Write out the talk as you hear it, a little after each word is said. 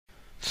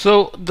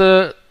So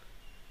the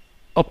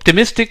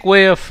optimistic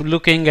way of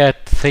looking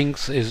at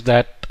things is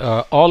that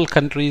all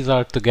countries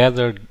are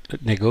together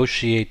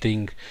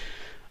negotiating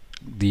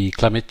the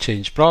climate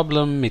change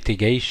problem.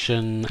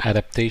 Mitigation,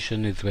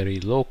 adaptation is very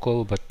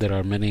local, but there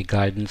are many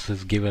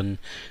guidances given,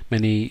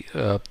 many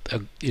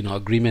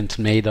agreements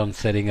made on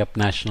setting up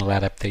national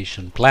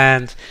adaptation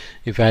plans,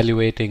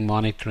 evaluating,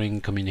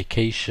 monitoring,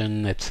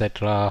 communication,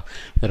 etc.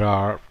 There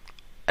are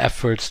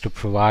efforts to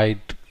provide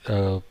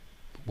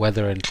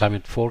weather and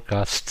climate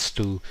forecasts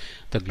to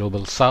the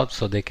global south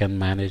so they can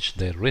manage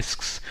their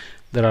risks.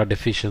 There are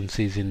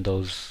deficiencies in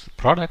those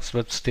products,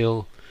 but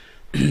still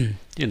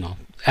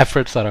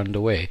efforts are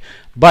underway.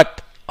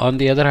 But on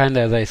the other hand,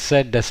 as I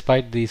said,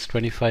 despite these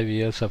 25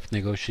 years of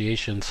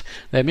negotiations,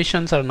 the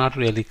emissions are not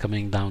really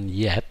coming down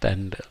yet,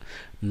 and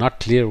not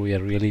clear we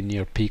are really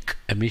near peak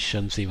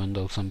emissions, even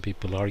though some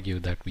people argue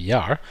that we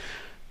are.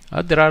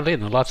 There are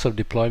lots of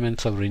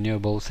deployments of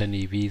renewables and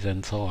EVs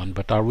and so on,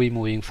 but are we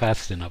moving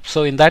fast enough?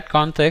 So in that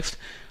context,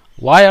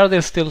 why are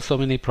there still so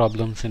many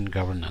problems in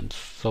governance?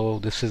 So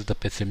this is the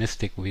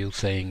pessimistic view,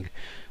 saying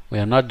we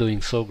are not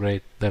doing so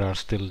great, there are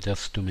still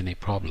just too many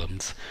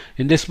problems.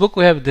 In this book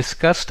we have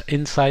discussed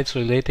insights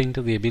relating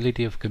to the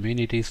ability of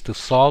communities to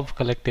solve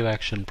collective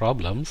action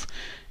problems.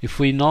 If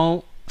we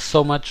know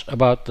so much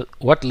about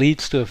what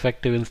leads to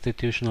effective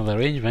institutional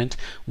arrangements,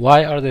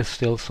 why are there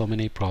still so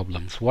many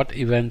problems? What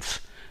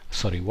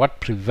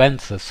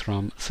prevents us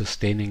from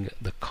sustaining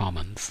the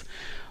commons?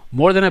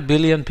 More than 1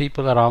 billion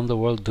people around the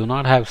world do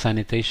not have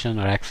sanitation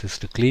or access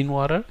to clean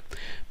water.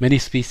 Many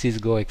species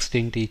go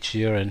extinct each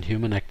year, and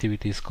human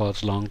activities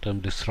cause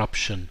long-term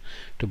disruption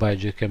to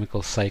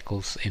biogeochemical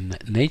cycles in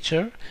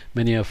nature.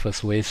 Many of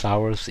us waste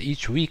hours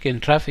each week in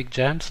traffic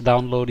jams,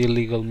 download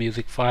illegal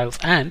music files,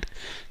 and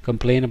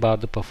complain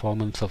about the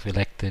performance of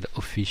elected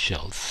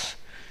officials.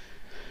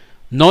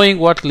 Knowing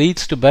what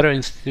leads to better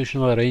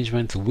institutional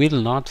arrangements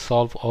will not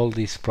solve all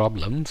these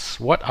problems.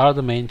 What are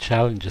the main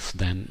challenges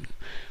then?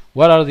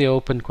 What are the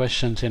open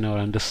questions in our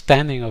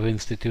understanding of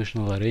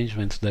institutional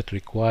arrangements that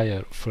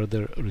require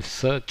further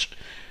research?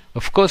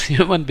 Of course,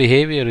 human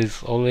behavior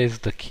is always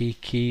the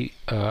key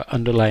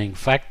underlying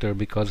factor,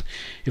 because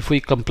if we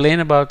complain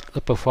about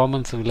the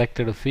performance of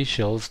elected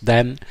officials,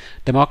 then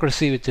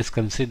democracy, which is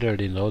considered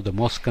the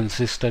most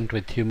consistent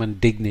with human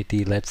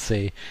dignity, let's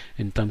say,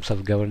 in terms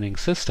of governing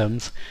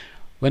systems,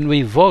 when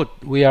we vote,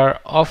 we are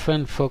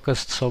often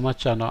focused so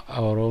much on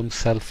our own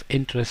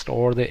self-interest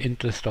or the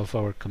interest of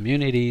our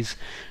communities,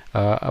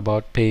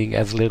 about paying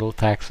as little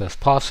tax as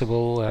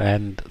possible,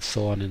 and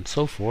so on and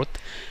so forth.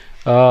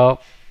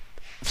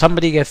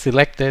 Somebody gets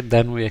elected,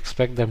 then we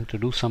expect them to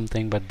do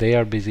something, but they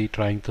are busy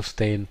trying to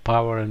stay in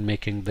power and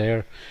making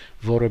their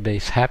voter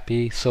base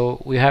happy.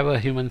 So we have a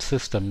human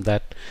system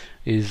that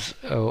is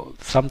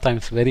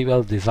sometimes very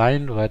well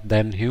designed, but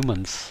then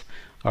humans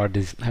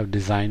have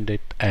designed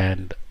it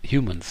and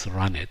humans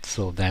run it.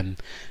 So then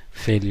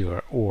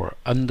failure or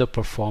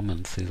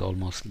underperformance is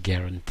almost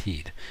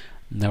guaranteed.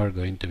 Never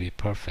going to be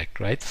perfect,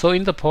 right? So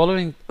in the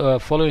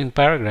following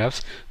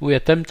paragraphs, we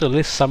attempt to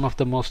list some of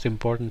the most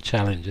important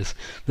challenges.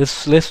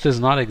 This list is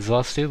not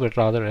exhaustive, but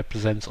rather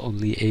represents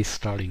only a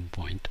starting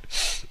point.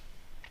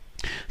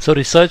 So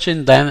research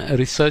in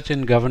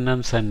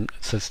governance and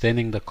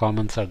sustaining the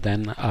commons are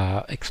then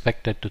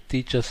expected to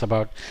teach us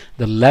about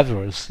the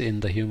levers in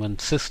the human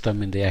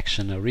system, in the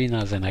action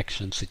arenas and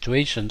action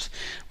situations,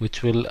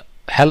 which will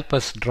help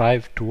us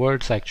drive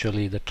towards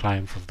actually the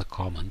triumph of the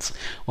commons.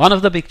 One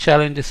of the big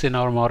challenges in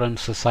our modern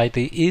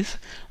society is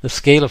the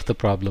scale of the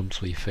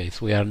problems we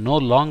face. We are no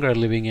longer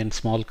living in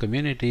small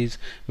communities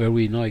where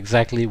we know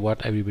exactly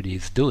what everybody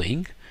is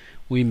doing.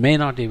 We may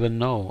not even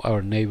know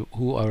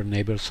who our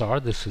neighbors are.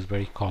 This is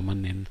very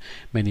common in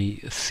many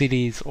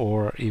cities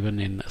or even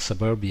in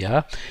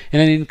suburbia.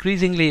 In an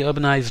increasingly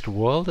urbanized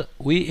world,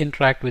 we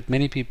interact with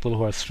many people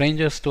who are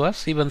strangers to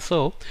us. Even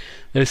so,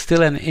 there is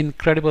still an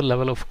incredible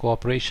level of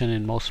cooperation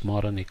in most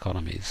modern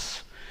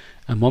economies.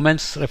 A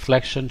moment's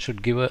reflection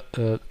should give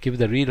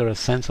the reader a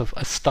sense of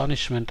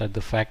astonishment at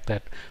the fact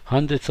that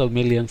hundreds of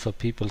millions of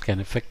people can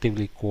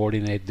effectively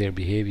coordinate their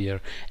behavior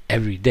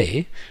every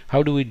day.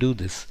 How do we do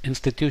this?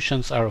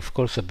 Institutions are, of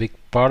course, a big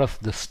part of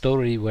the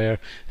story, where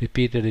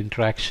repeated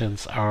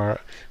interactions are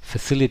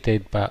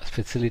facilitated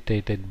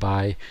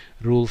by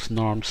rules,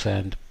 norms,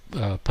 and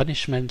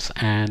punishments,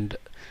 and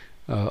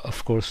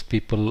of course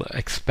people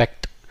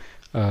expect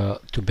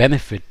to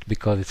benefit,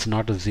 because it's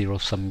not a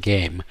zero-sum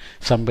game.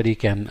 Somebody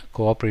can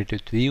cooperate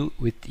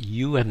with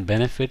you and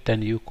benefit,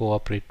 and you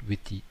cooperate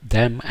with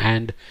them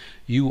and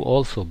you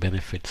also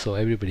benefit. So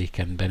everybody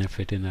can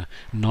benefit in a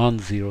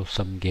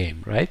non-zero-sum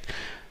game, right?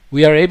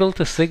 We are able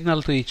to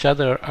signal to each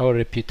other our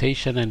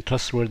reputation and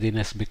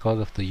trustworthiness because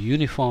of the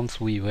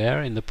uniforms we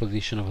wear. In the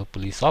position of a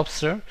police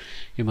officer,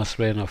 you must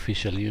wear an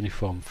official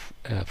uniform,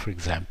 for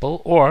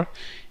example, or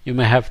you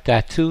may have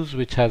tattoos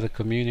which has a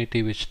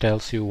community which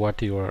tells you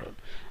what your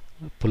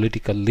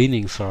political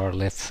leanings are,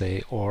 let's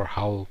say, or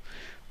how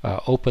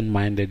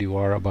open-minded you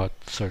are about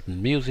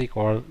certain music,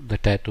 or the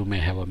tattoo may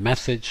have a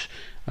message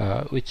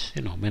which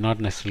may not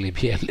necessarily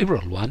be a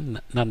liberal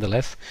one.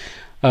 Nonetheless,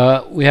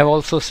 we have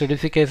also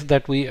certificates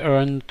that we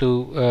earn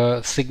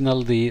to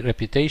signal the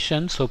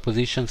reputation, so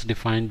positions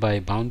defined by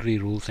boundary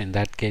rules, in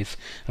that case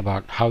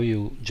about how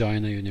you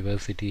join a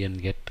university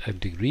and get a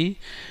degree,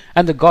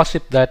 and the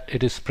gossip that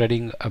it is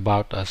spreading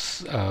about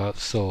us.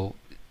 So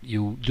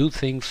you do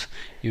things,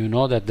 you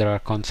know that there are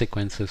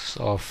consequences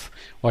of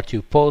what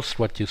you post,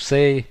 what you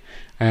say,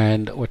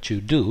 and what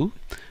you do.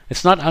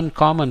 It's not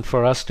uncommon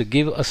for us to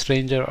give a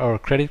stranger our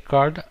credit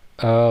card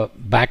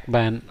backed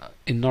by an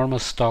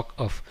enormous stock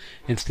of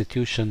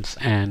institutions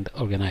and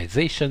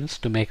organizations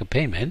to make a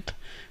payment.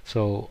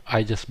 So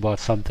I just bought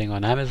something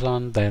on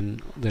Amazon,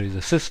 then there is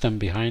a system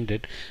behind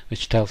it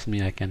which tells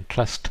me I can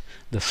trust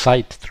the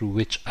site through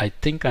which I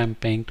think I'm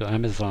paying to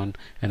Amazon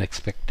and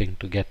expecting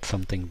to get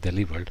something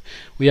delivered.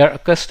 We are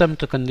accustomed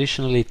to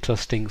conditionally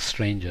trusting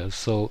strangers,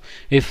 so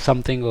if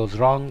something goes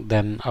wrong,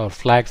 then our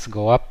flags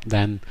go up,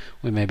 then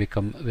we may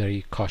become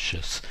very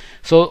cautious.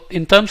 So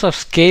in terms of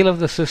scale of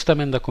the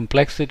system and the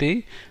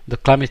complexity, the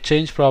climate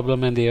change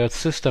problem and the Earth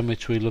system,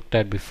 which we looked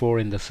at before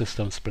in the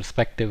system's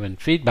perspective and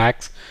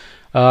feedbacks,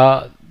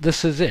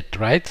 this is it,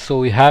 right? So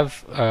we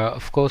have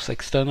of course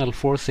external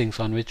forcings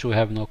on which we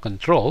have no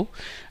control,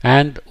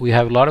 and we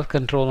have a lot of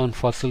control on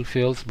fossil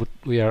fuels, but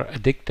we are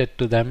addicted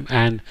to them,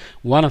 and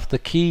one of the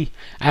key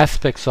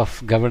aspects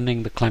of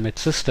governing the climate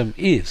system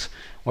is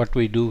what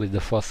we do with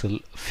the fossil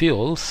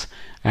fuels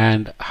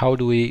and how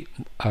do we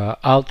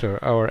alter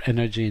our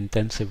energy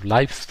intensive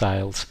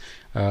lifestyles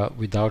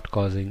without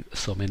causing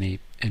so many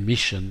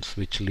emissions,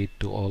 which lead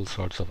to all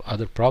sorts of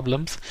other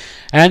problems.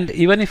 And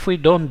even if we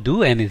don't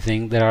do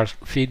anything, there are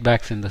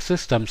feedbacks in the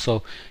system.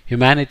 So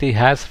humanity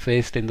has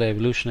faced in the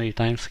evolutionary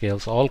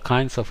timescales all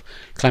kinds of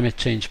climate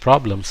change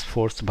problems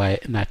forced by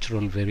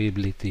natural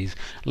variabilities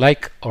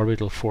like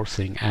orbital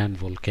forcing and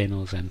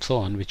volcanoes and so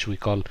on, which we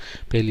call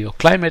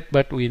paleoclimate.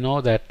 But we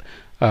know that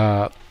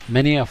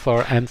many of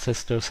our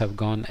ancestors have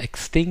gone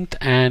extinct,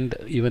 and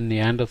even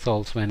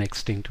Neanderthals went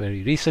extinct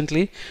very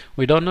recently.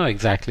 We don't know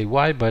exactly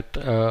why, but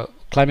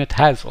climate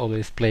has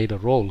always played a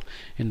role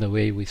in the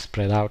way we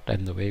spread out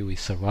and the way we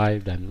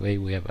survived and the way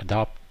we have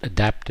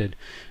adapted,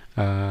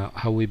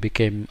 how we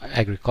became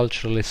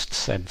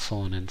agriculturalists and so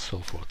on and so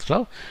forth.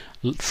 So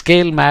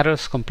scale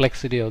matters,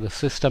 complexity of the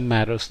system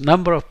matters,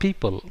 number of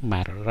people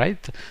matter,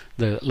 right?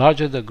 The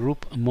larger the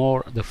group,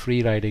 more the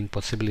free riding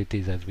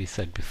possibilities, as we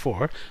said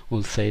before.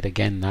 We'll say it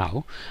again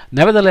now.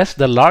 Nevertheless,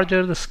 the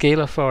larger the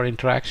scale of our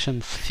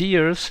interaction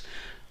spheres,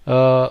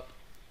 nevertheless,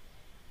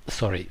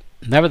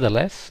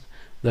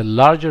 the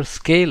larger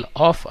scale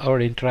of our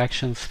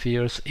interaction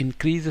spheres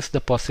increases the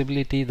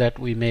possibility that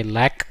we may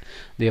lack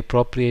the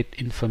appropriate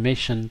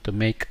information to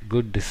make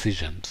good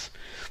decisions.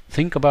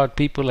 Think about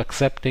people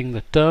accepting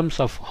the terms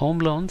of home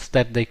loans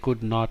that they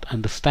could not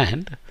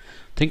understand.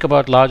 Think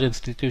about large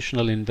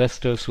institutional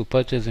investors who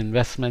purchase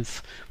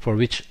investments for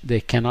which they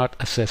cannot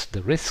assess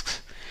the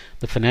risks.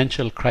 The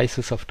financial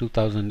crisis of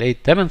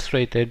 2008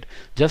 demonstrated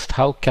just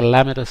how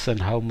calamitous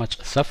and how much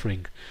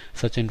suffering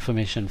such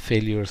information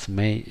failures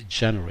may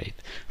generate.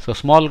 So a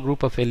small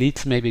group of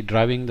elites may be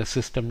driving the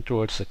system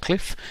towards a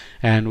cliff,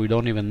 and we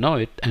don't even know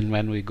it, and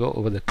when we go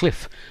over the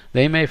cliff,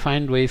 they may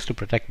find ways to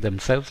protect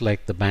themselves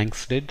like the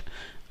banks did.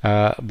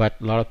 But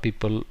a lot of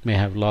people may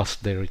have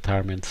lost their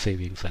retirement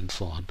savings and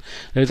so on.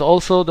 There is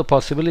also the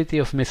possibility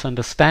of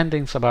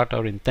misunderstandings about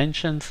our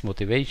intentions,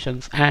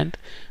 motivations, and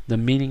the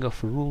meaning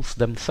of rules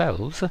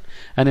themselves.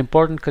 An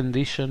important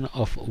condition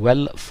of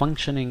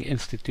well-functioning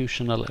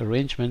institutional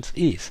arrangements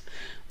is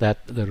that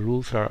the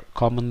rules are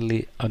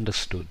commonly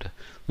understood.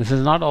 This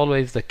is not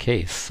always the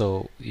case,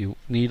 so you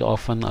need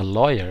often a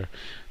lawyer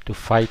to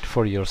fight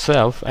for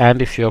yourself,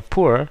 and if you're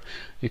poor,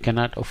 you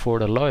cannot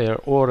afford a lawyer,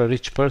 or a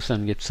rich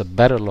person gets a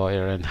better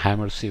lawyer and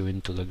hammers you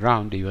into the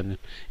ground, even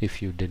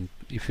if you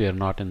are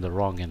not in the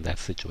wrong in that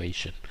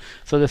situation.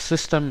 So the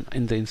system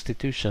in the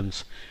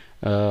institutions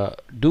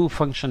do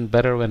function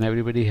better when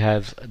everybody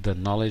has the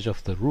knowledge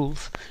of the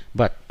rules,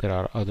 but there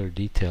are other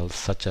details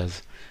such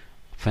as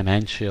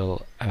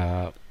financial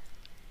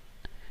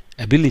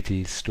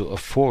abilities to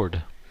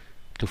afford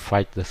to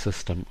fight the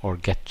system or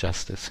get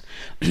justice.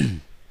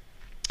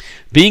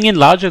 Being in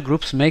larger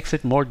groups makes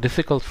it more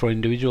difficult for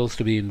individuals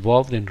to be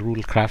involved in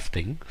rule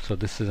crafting. So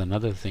this is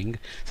another thing.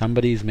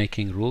 Somebody is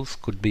making rules,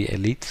 could be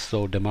elites.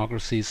 So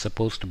democracy is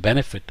supposed to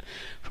benefit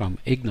from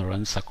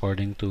ignorance,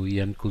 according to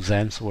Ian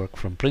Cousin's work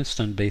from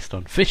Princeton based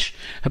on fish.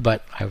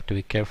 But I have to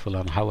be careful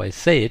on how I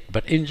say it.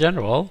 But in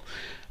general,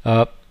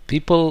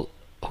 people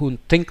who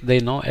think they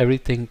know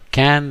everything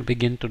can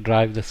begin to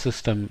drive the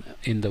system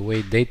in the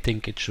way they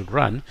think it should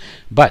run.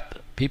 But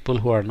people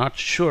who are not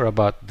sure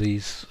about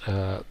these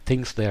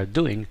things they are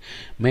doing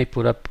may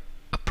put up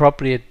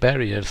appropriate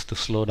barriers to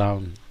slow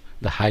down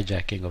the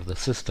hijacking of the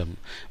system.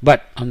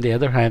 But on the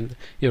other hand,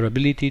 your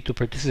ability to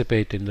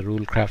participate in the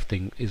rule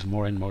crafting is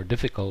more and more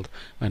difficult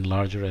when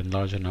larger and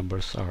larger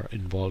numbers are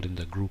involved in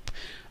the group.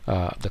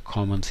 the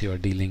commons you are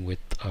dealing with,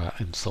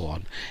 and so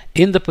on.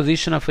 In the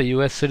position of a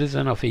US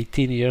citizen of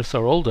 18 years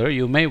or older,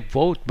 you may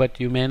vote, but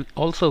you may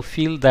also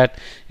feel that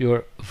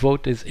your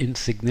vote is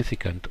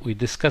insignificant. We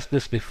discussed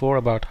this before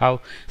about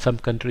how some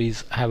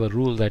countries have a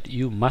rule that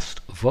you must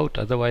vote,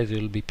 otherwise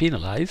you will be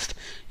penalized.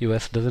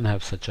 US doesn't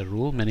have such a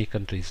rule, many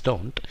countries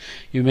don't.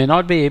 You may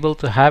not be able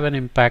to have an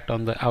impact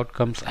on the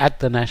outcomes at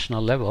the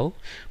national level,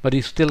 but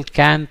you still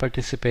can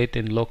participate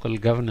in local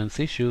governance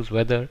issues,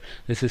 whether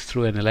this is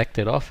through an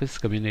elected office,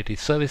 community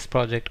service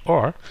project,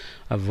 or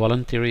a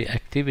voluntary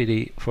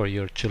activity for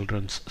your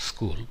children's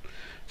school.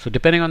 So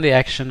depending on the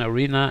action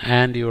arena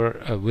and your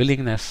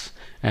willingness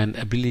and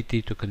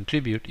ability to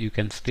contribute, you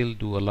can still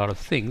do a lot of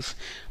things.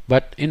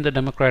 But in the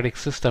democratic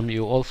system,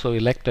 you also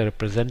elect a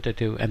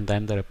representative, and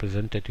then the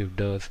representative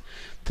does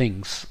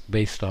things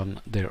based on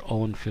their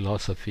own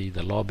philosophy,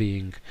 the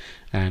lobbying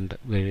and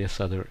various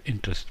other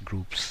interest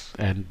groups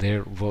and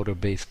their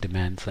voter-based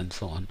demands and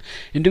so on.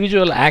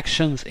 Individual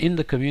actions in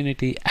the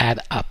community add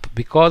up.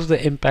 Because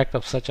the impact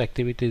of such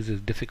activities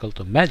is difficult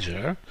to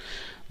measure,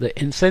 the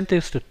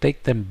incentives to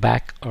take them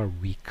back are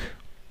weak.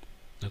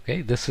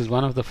 Okay, this is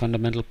one of the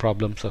fundamental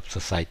problems of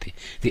society,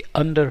 the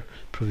under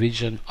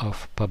provision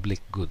of public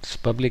goods.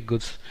 Public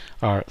goods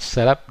are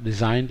set up,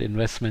 designed,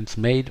 investments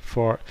made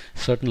for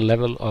certain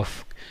level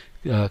of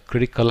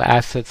critical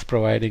assets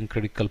providing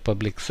critical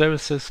public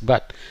services,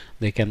 but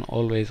they can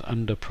always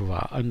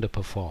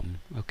underperform.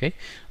 Okay,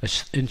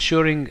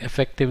 ensuring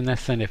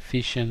effectiveness and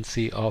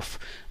efficiency of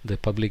the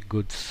public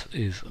goods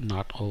is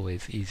not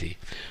always easy.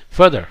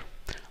 Further,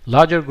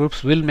 larger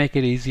groups will make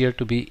it easier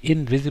to be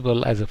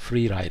invisible as a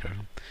free rider.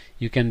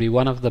 You can be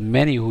one of the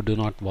many who do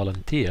not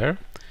volunteer.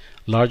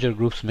 Larger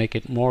groups make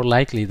it more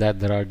likely that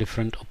there are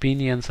different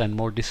opinions and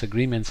more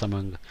disagreements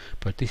among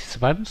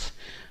participants.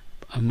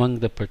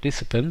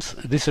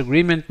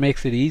 Disagreement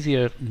makes it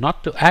easier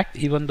not to act,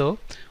 even though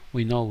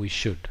we know we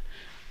should.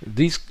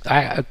 These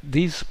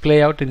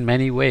play out in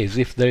many ways.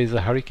 If there is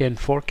a hurricane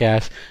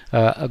forecast,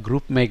 a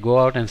group may go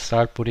out and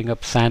start putting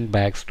up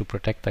sandbags to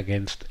protect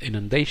against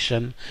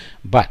inundation,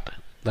 but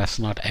that's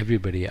not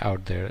everybody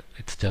out there.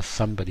 It's just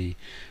somebody.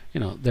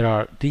 There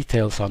are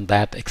details on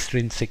that: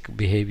 extrinsic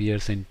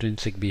behaviors,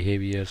 intrinsic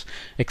behaviors,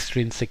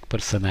 extrinsic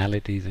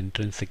personalities,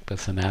 intrinsic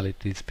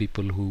personalities,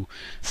 people who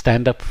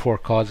stand up for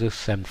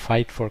causes and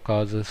fight for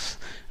causes,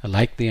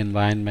 like the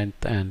environment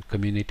and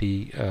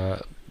community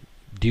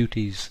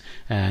duties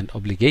and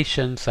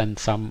obligations, and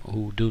some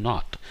who do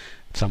not.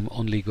 Some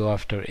only go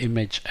after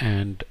image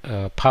and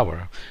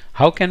power.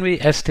 How can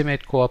we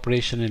estimate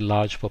cooperation in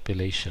large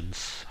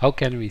populations? How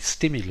can we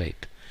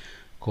stimulate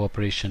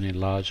cooperation in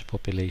large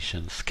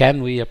populations?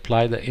 Can we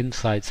apply the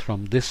insights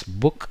from this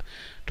book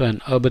to an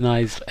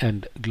urbanized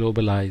and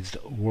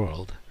globalized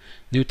world?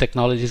 New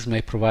technologies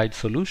may provide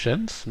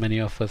solutions. Many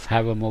of us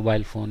have a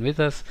mobile phone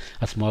with us,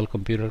 a small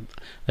computer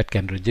that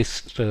can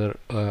register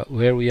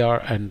where we are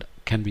and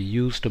can be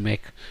used to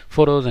make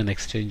photos and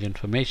exchange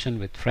information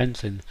with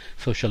friends in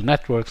social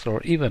networks, or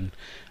even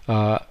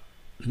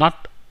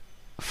not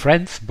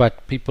friends,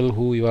 but people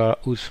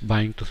who's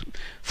buying to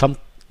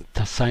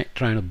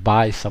trying to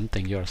buy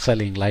something you're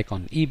selling, like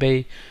on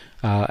eBay,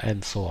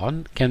 and so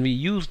on. Can we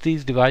use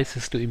these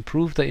devices to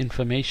improve the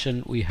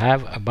information we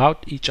have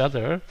about each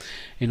other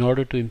in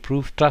order to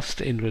improve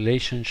trust in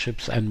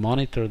relationships and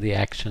monitor the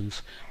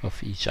actions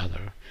of each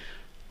other?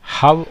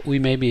 How we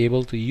may be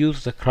able to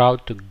use the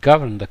crowd to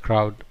govern the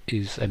crowd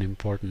is an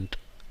important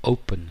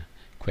open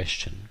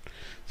question.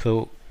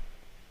 So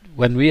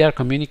when we are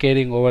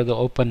communicating over the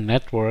open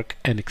network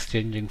and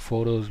exchanging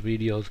photos,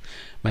 videos,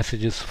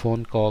 messages,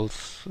 phone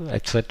calls,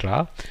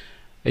 etc.,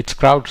 it's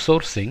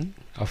crowdsourcing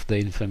of the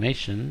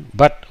information,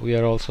 but we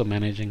are also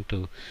managing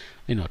to,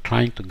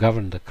 trying to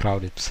govern the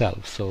crowd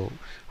itself. So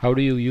how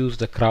do you use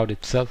the crowd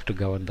itself to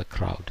govern the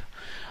crowd?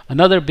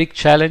 Another big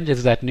challenge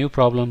is that new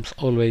problems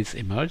always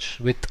emerge.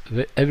 With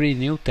every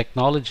new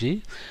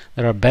technology,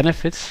 there are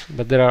benefits,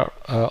 but there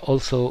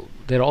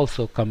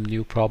also come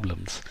new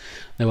problems.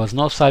 There was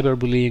no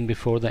cyberbullying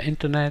before the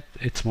internet.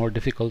 It's more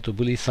difficult to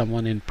bully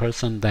someone in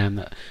person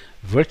than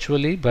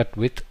virtually, but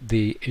with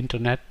the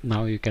internet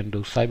now you can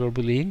do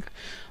cyberbullying.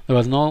 There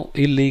was no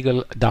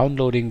illegal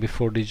downloading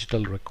before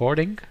digital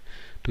recording.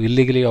 To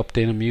illegally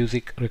obtain a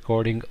music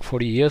recording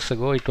 40 years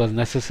ago, it was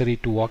necessary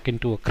to walk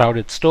into a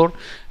crowded store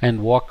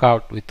and walk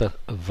out with a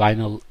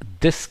vinyl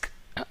disc,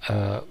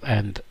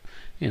 and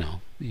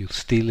you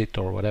steal it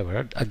or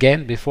whatever.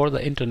 Again, before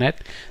the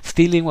internet,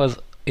 stealing was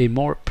a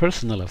more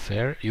personal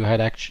affair. You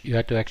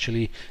had to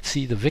actually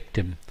see the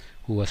victim,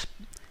 who was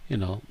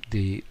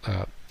the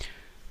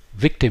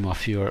victim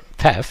of your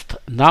theft.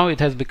 Now it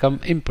has become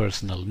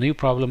impersonal. New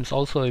problems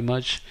also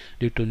emerge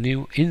due to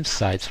new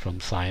insights from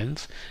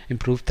science.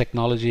 Improved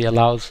technology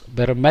allows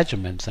better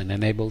measurements and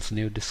enables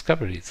new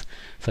discoveries,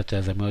 such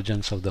as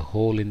emergence of the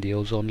hole in the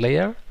ozone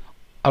layer.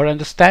 Our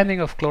understanding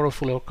of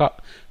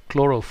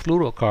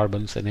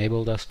chlorofluorocarbons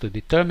enabled us to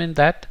determine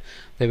that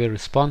they were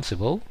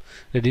responsible.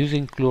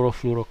 Reducing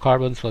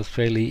chlorofluorocarbons was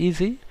fairly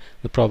easy.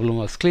 The problem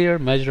was clear,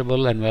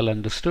 measurable, and well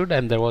understood,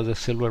 and there was a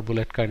silver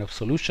bullet kind of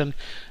solution,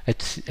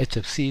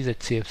 HFCs,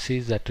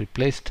 HCFCs, that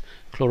replaced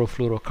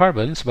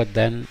chlorofluorocarbons, but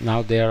then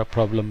now they are a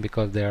problem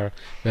because they are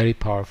very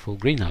powerful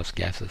greenhouse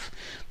gases.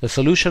 The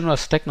solution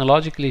was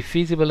technologically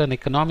feasible and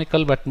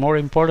economical, but more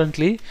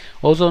importantly,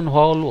 ozone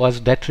hole was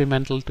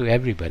detrimental to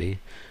everybody.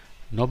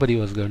 Nobody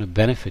was going to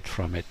benefit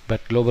from it,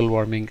 but global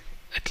warming,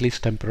 at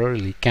least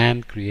temporarily,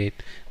 can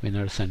create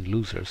winners and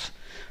losers.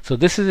 So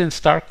this is in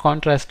stark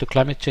contrast to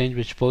climate change,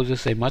 which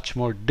poses a much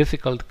more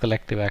difficult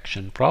collective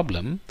action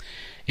problem.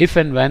 If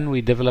and when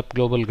we develop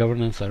global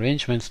governance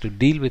arrangements to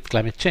deal with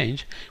climate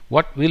change,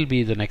 what will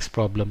be the next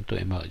problem to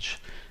emerge?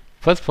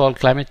 First of all,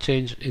 climate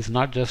change is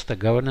not just a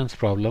governance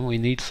problem. We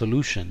need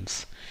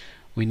solutions.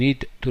 We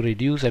need to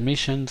reduce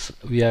emissions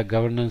via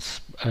governance,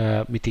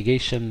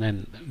 mitigation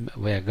and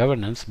via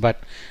governance,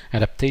 but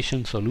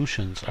adaptation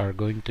solutions are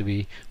going to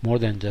be more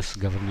than just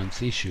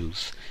governance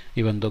issues,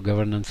 even though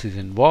governance is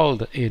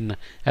involved in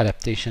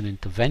adaptation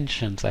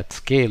interventions at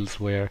scales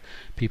where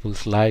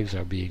people's lives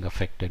are being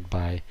affected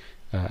by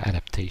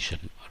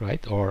adaptation,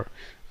 right? Or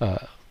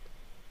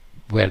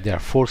where they are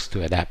forced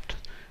to adapt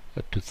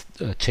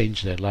to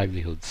change their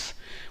livelihoods.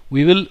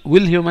 Will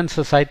human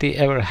society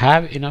ever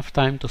have enough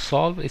time to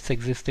solve its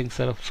existing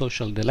set of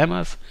social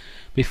dilemmas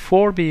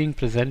before being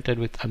presented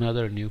with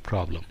another new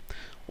problem?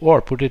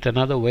 Or put it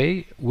another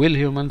way, will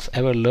humans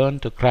ever learn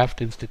to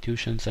craft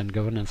institutions and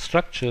governance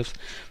structures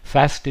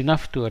fast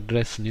enough to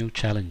address new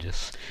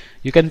challenges?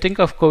 You can think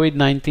of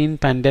COVID-19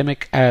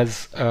 pandemic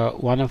as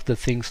one of the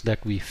things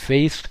that we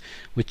faced,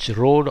 which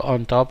rode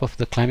on top of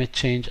the climate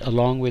change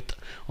along with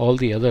all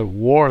the other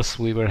wars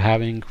we were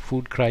having,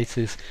 food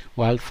crisis,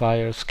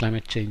 wildfires,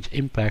 climate change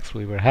impacts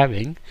we were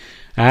having.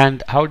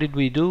 And how did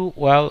we do?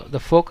 Well, the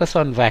focus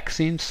on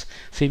vaccines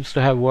seems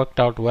to have worked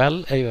out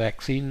well.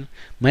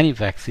 Many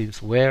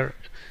vaccines were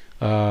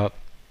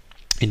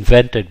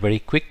invented very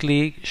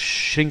quickly,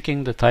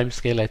 shrinking the time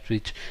scale at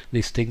which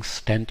these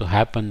things tend to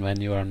happen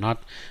when you are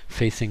not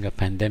facing a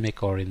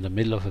pandemic or in the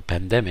middle of a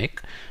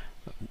pandemic.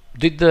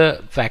 Did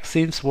the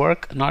vaccines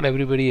work? Not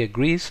everybody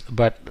agrees,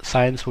 but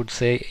science would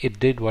say it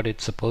did what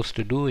it's supposed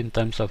to do in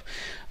terms of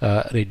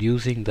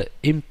reducing the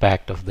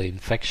impact of the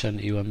infection,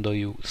 even though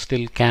you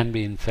still can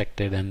be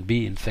infected and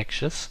be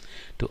infectious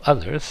to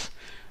others.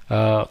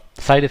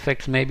 Side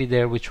effects may be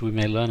there, which we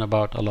may learn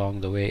about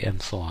along the way,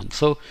 and so on.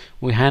 So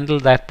we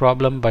handled that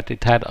problem, but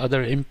it had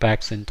other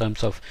impacts in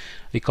terms of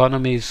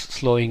economies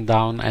slowing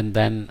down, and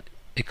then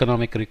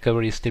economic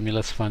recovery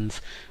stimulus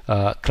funds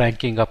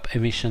cranking up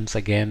emissions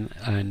again,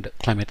 and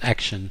climate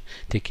action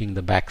taking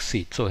the back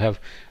seat. So we have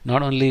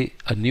not only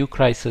a new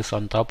crisis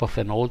on top of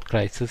an old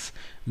crisis,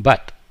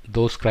 but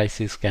those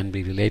crises can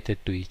be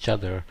related to each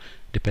other.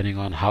 Depending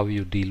on how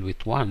you deal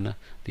with one,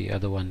 the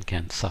other one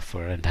can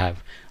suffer and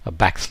have a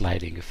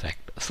backsliding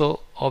effect.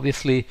 So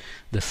obviously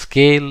the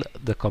scale,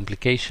 the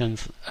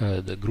complications,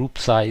 the group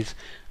size,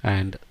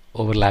 and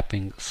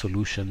overlapping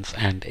solutions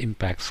and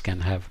impacts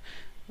can have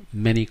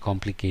many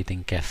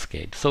complicating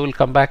cascades. So we'll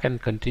come back and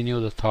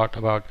continue the thought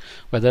about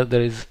whether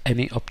there is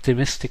any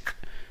optimistic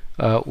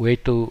way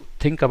to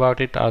think about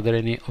it. Are there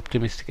any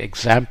optimistic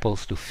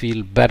examples to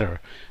feel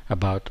better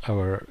about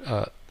our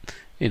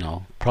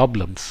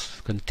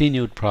problems,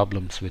 continued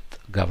problems with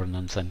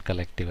governance and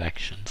collective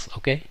actions?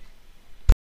 Okay.